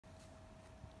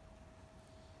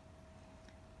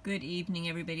Good evening,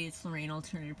 everybody. It's Lorraine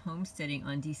Alternative Homesteading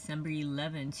on December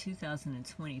 11,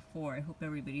 2024. I hope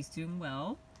everybody's doing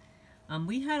well.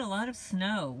 We had a lot of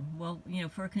snow. Well, you know,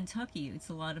 for Kentucky, it's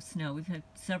a lot of snow. We've had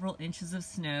several inches of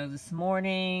snow this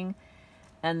morning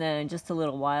and then just a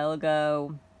little while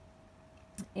ago.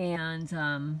 And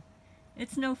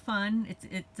it's no fun.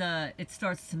 It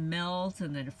starts to melt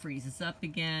and then it freezes up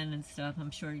again and stuff.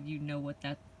 I'm sure you know what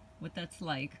that's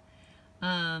like.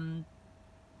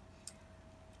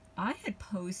 I had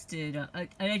posted, and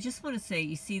I just want to say,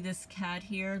 you see this cat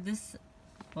here?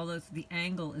 Although the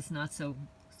angle is not so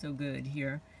good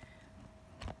here,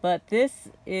 but this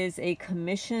is a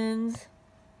commissioned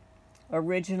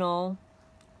original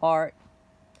art.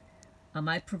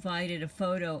 I provided a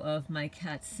photo of my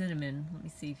cat Cinnamon. Let me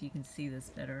see if you can see this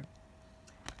better.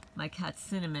 My cat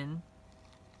Cinnamon.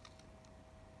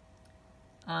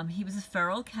 He was a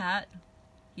feral cat.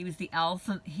 He was the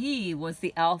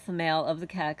alpha male of the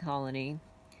cat colony.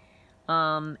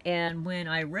 And when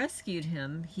I rescued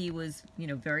him, he was, you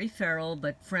know, very feral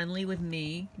but friendly with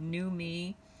me, knew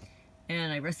me,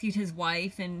 and I rescued his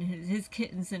wife and his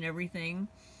kittens and everything.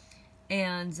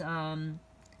 And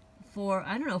for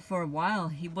a while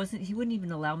he wouldn't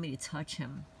even allow me to touch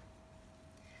him.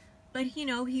 But you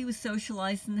know, he was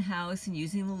socialized in the house and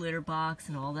using the litter box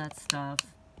and all that stuff.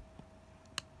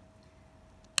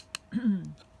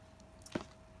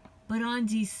 But on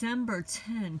December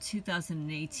 10,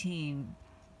 2018,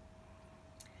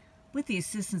 with the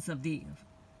assistance of the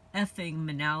effing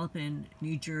Manalapan,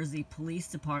 New Jersey Police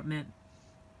Department,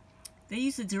 they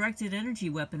used a directed energy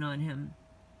weapon on him,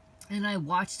 and I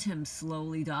watched him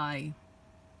slowly die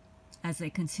as they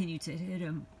continued to hit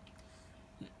him.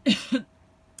 He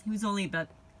was only about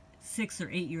 6 or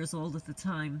 8 years old at the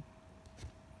time.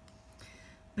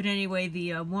 But anyway,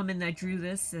 the woman that drew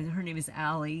this, her name is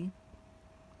Allie.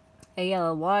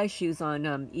 A-L-L-Y, she was on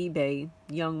eBay,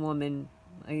 young woman.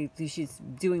 I think she's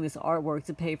doing this artwork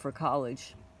to pay for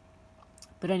college.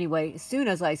 But anyway, as soon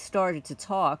as I started to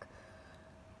talk,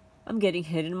 I'm getting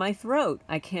hit in my throat.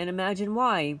 I can't imagine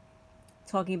why.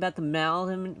 Talking about the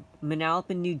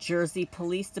Manalapan, New Jersey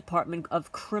Police Department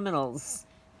of Criminals.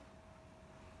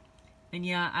 And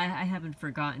yeah, I haven't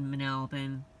forgotten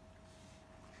Manalapan.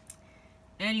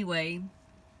 Anyway,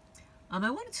 I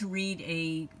wanted to read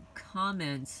a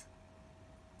comment,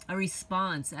 a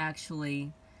response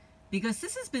actually, because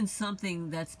this has been something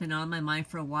that's been on my mind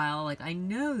for a while. Like, I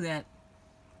know that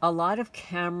a lot of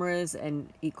cameras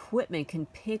and equipment can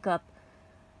pick up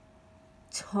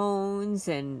tones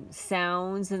and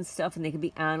sounds and stuff, and they can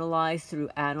be analyzed through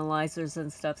analyzers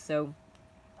and stuff. So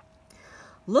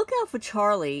look out for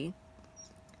Charlie.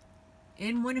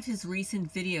 In one of his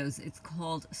recent videos, it's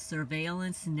called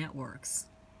Surveillance Networks.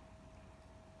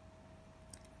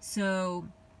 So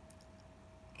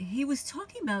he was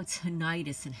talking about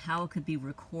tinnitus and how it could be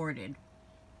recorded.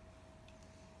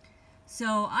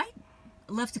 So I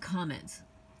left a comment.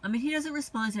 I mean, he doesn't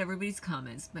respond to everybody's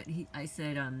comments, but I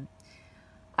said,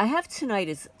 I have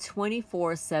tinnitus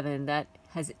 24/7 that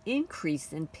has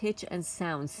increased in pitch and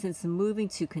sound since moving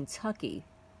to Kentucky.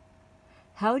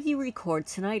 How do you record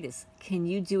tinnitus? Can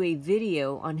you do a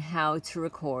video on how to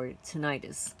record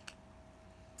tinnitus?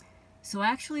 So I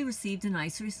actually received a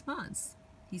nice response.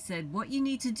 He said, what you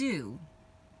need to do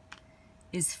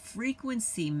is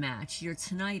frequency match your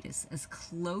tinnitus as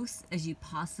close as you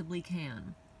possibly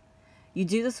can. You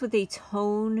do this with a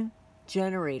tone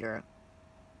generator.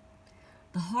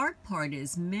 The hard part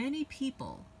is many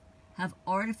people have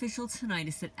artificial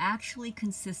tinnitus that actually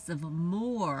consists of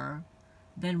more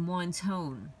than one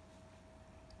tone.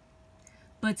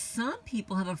 But some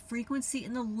people have a frequency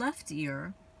in the left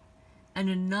ear and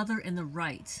another in the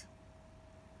right.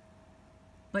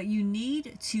 But you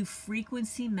need to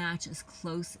frequency match as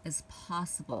close as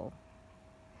possible,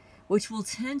 which will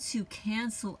tend to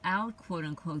cancel out, quote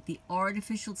unquote, the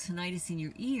artificial tinnitus in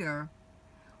your ear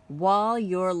while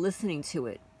you're listening to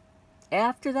it.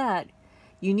 After that,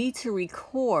 you need to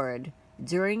record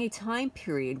during a time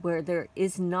period where there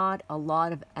is not a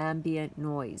lot of ambient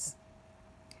noise.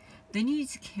 Then you need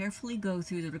to carefully go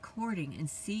through the recording and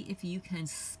see if you can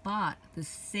spot the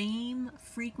same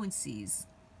frequencies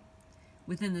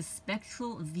within the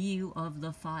spectral view of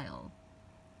the file.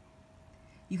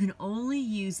 You can only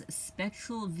use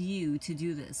spectral view to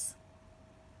do this.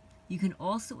 You can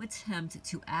also attempt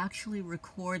to actually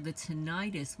record the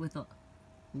tinnitus with a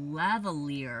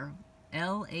lavalier,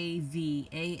 L-A-V-A-L-I-E-R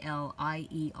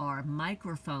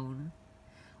microphone,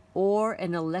 or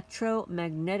an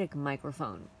electromagnetic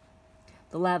microphone.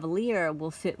 The lavalier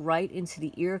will fit right into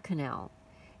the ear canal.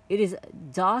 It is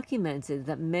documented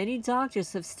that many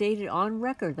doctors have stated on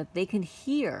record that they can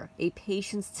hear a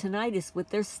patient's tinnitus with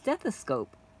their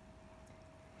stethoscope.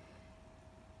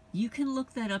 You can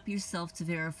look that up yourself to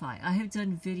verify. I have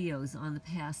done videos on the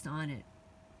past on it.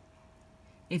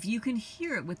 If you can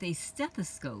hear it with a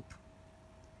stethoscope,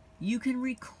 you can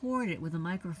record it with a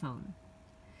microphone.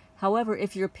 However,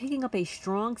 if you're picking up a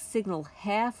strong signal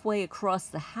halfway across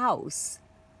the house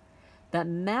that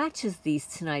matches these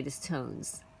tinnitus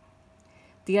tones,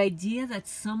 the idea that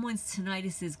someone's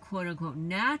tinnitus is quote-unquote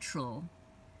natural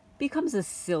becomes a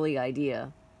silly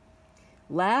idea.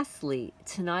 Lastly,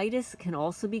 tinnitus can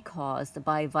also be caused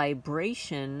by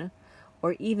vibration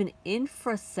or even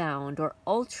infrasound or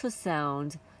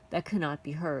ultrasound that cannot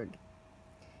be heard.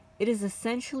 It is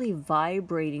essentially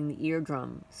vibrating the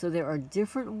eardrum, so there are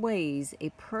different ways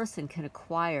a person can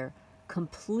acquire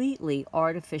completely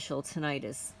artificial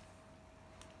tinnitus.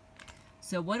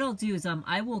 So what I'll do is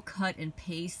I will cut and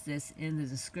paste this in the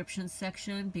description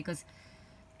section because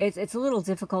it's a little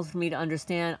difficult for me to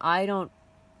understand. I don't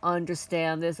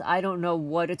understand this. I don't know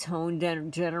what a tone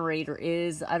generator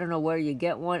is. I don't know where you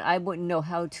get one. I wouldn't know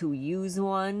how to use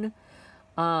one.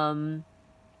 You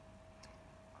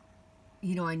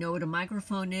know, I know what a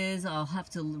microphone is. I'll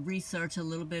have to research a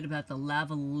little bit about the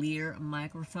lavalier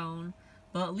microphone.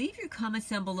 But leave your comments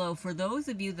down below. For those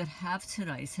of you that have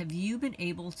tinnitus, have you been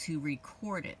able to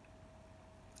record it?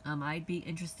 I'd be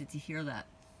interested to hear that.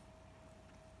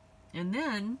 And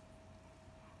then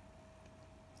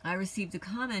I received a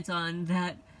comment on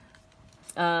that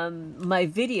my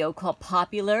video called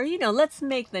Popular. You know, let's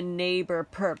make the neighbor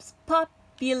perps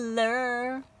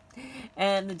popular.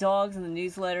 And the dogs and the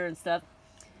newsletter and stuff.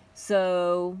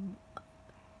 So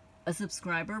a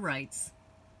subscriber writes,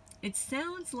 "It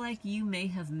sounds like you may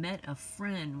have met a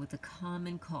friend with a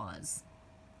common cause.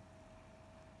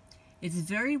 It's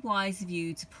very wise of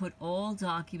you to put all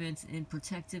documents in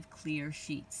protective clear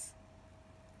sheets."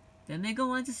 Then they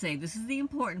go on to say, this is the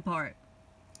important part.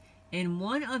 "In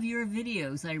one of your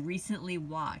videos I recently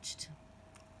watched,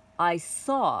 I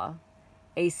saw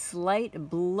a slight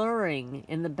blurring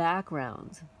in the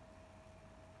background.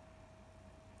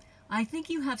 I think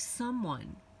you have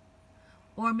someone,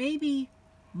 or maybe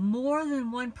more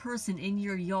than one person in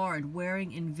your yard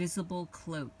wearing invisible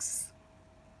cloaks.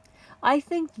 I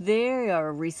think they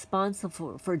are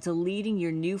responsible for deleting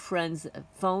your new friend's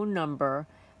phone number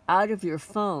out of your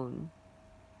phone,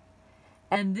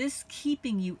 and this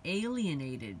keeping you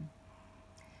alienated.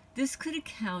 This could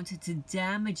account to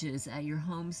damages at your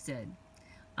homestead."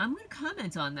 I'm going to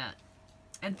comment on that.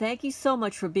 And thank you so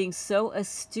much for being so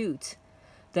astute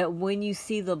that when you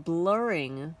see the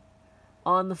blurring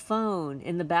on the phone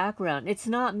in the background, it's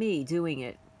not me doing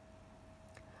it.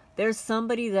 There's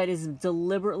somebody that is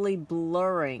deliberately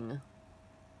blurring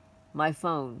my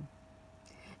phone.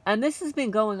 And this has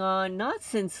been going on not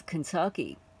since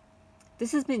Kentucky.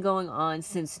 This has been going on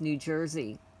since New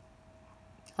Jersey.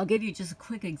 I'll give you just a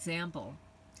quick example.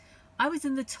 I was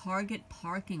in the Target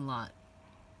parking lot,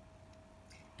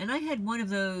 and I had one of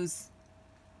those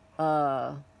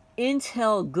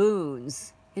Intel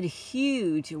goons in a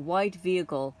huge white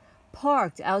vehicle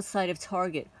parked outside of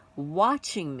Target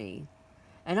watching me.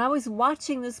 And I was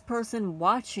watching this person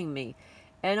watching me.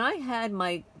 And I had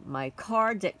my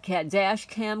car dash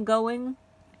cam going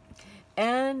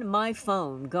and my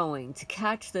phone going to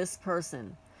catch this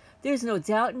person. There's no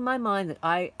doubt in my mind that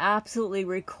I absolutely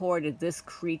recorded this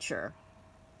creature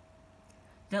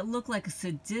that looked like a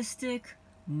sadistic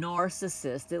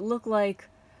narcissist. It looked like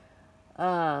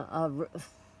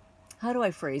how do I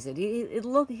phrase it? He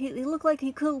looked like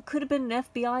he could have been an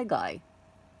FBI guy.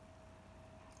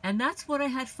 And that's what I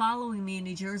had following me in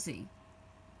New Jersey.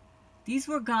 These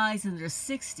were guys in their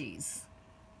 60s.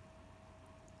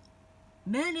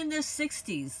 Men in their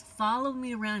 60s following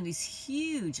me around in these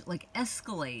huge, like,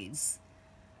 Escalades.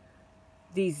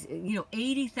 These, you know,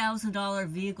 $80,000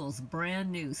 vehicles,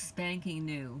 brand new, spanking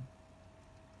new.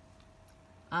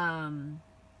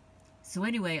 So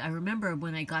anyway, I remember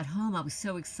when I got home, I was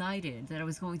so excited that I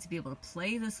was going to be able to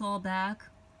play this all back.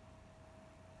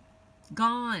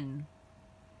 Gone.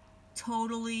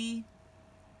 Totally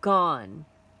gone.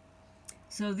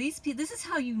 So this is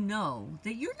how you know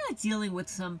that you're not dealing with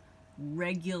some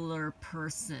regular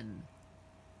person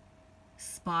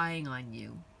spying on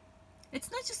you.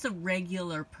 It's not just a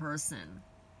regular person.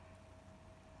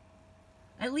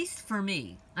 At least for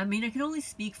me. I mean, I can only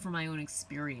speak from my own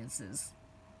experiences.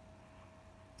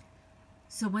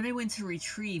 So when I went to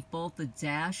retrieve both the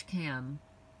dash cam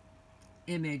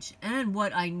image and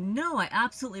what I know I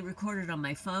absolutely recorded on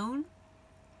my phone,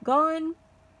 gone.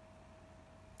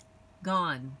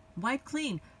 Gone. Wiped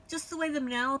clean. Just the way the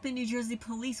Manalapan, New Jersey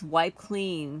police wipe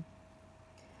clean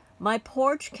my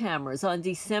porch cameras on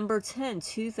December 10,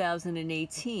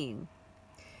 2018.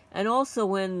 And also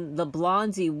when the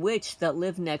blondie witch that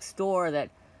lived next door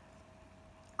that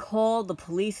called the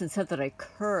police and said that I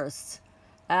cursed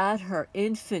at her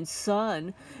infant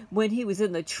son when he was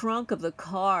in the trunk of the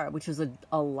car, which was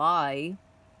a lie.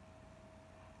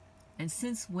 And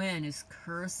since when is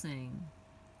cursing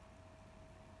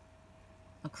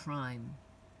a crime?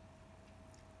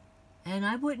 And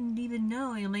I wouldn't even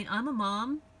know. I mean, I'm a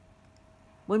mom.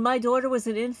 When my daughter was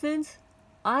an infant,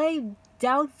 I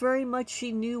doubt very much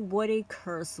she knew what a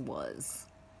curse was,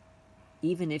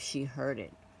 even if she heard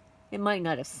it. It might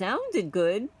not have sounded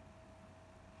good,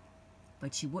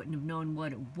 but she wouldn't have known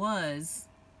what it was.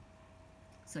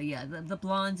 So yeah, the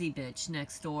blondie bitch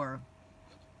next door,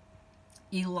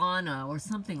 Ilana or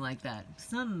something like that,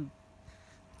 some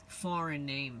foreign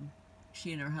name,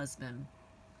 she and her husband.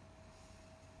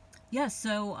 Yeah,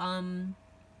 so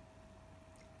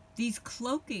these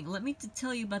cloaking, let me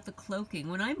tell you about the cloaking.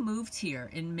 When I moved here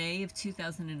in May of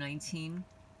 2019,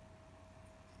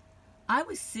 I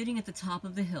was sitting at the top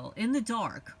of the hill in the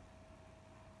dark,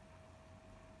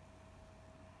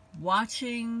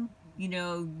 watching, you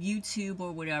know, YouTube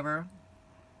or whatever,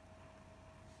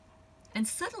 and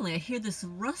suddenly I hear this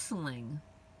rustling.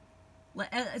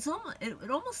 It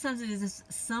almost sounds as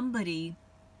if somebody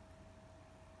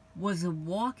was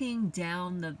walking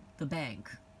down the bank.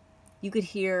 You could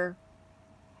hear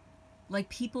like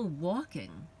people walking.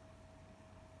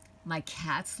 My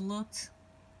cats looked,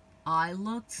 I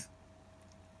looked,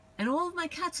 and all of my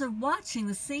cats are watching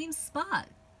the same spot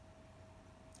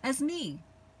as me.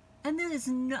 And there is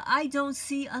no, I don't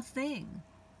see a thing.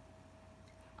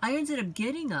 I ended up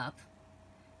getting up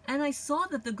and I saw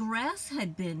that the grass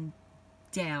had been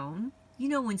down. You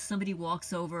know when somebody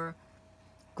walks over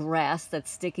grass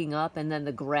that's sticking up and then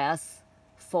the grass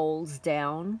folds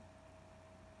down?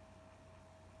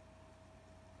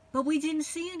 But we didn't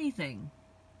see anything.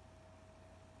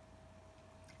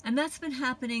 And that's been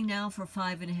happening now for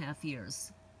 5.5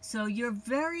 years. So you're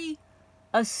very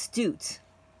astute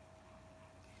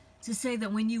to say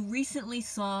that when you recently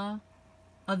saw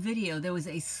a video, there was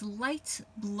a slight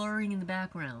blurring in the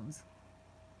background.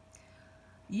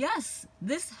 Yes,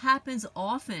 this happens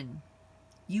often.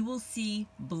 You will see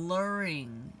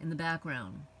blurring in the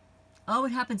background. Oh,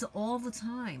 it happens all the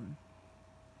time.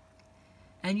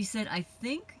 And you said, I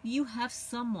think you have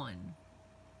someone,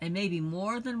 and maybe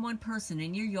more than one person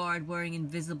in your yard wearing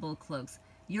invisible cloaks.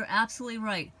 You're absolutely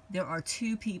right. There are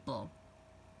 2 people.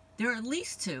 There are at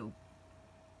least 2.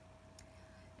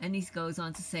 And he goes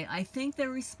on to say, I think they're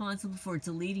responsible for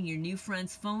deleting your new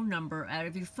friend's phone number out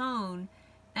of your phone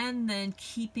and then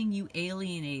keeping you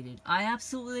alienated. I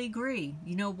absolutely agree.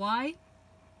 You know why?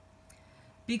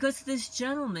 Because this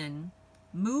gentleman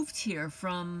moved here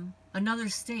from another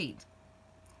state.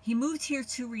 He moved here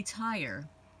to retire.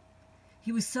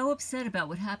 He was so upset about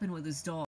what happened with his dog.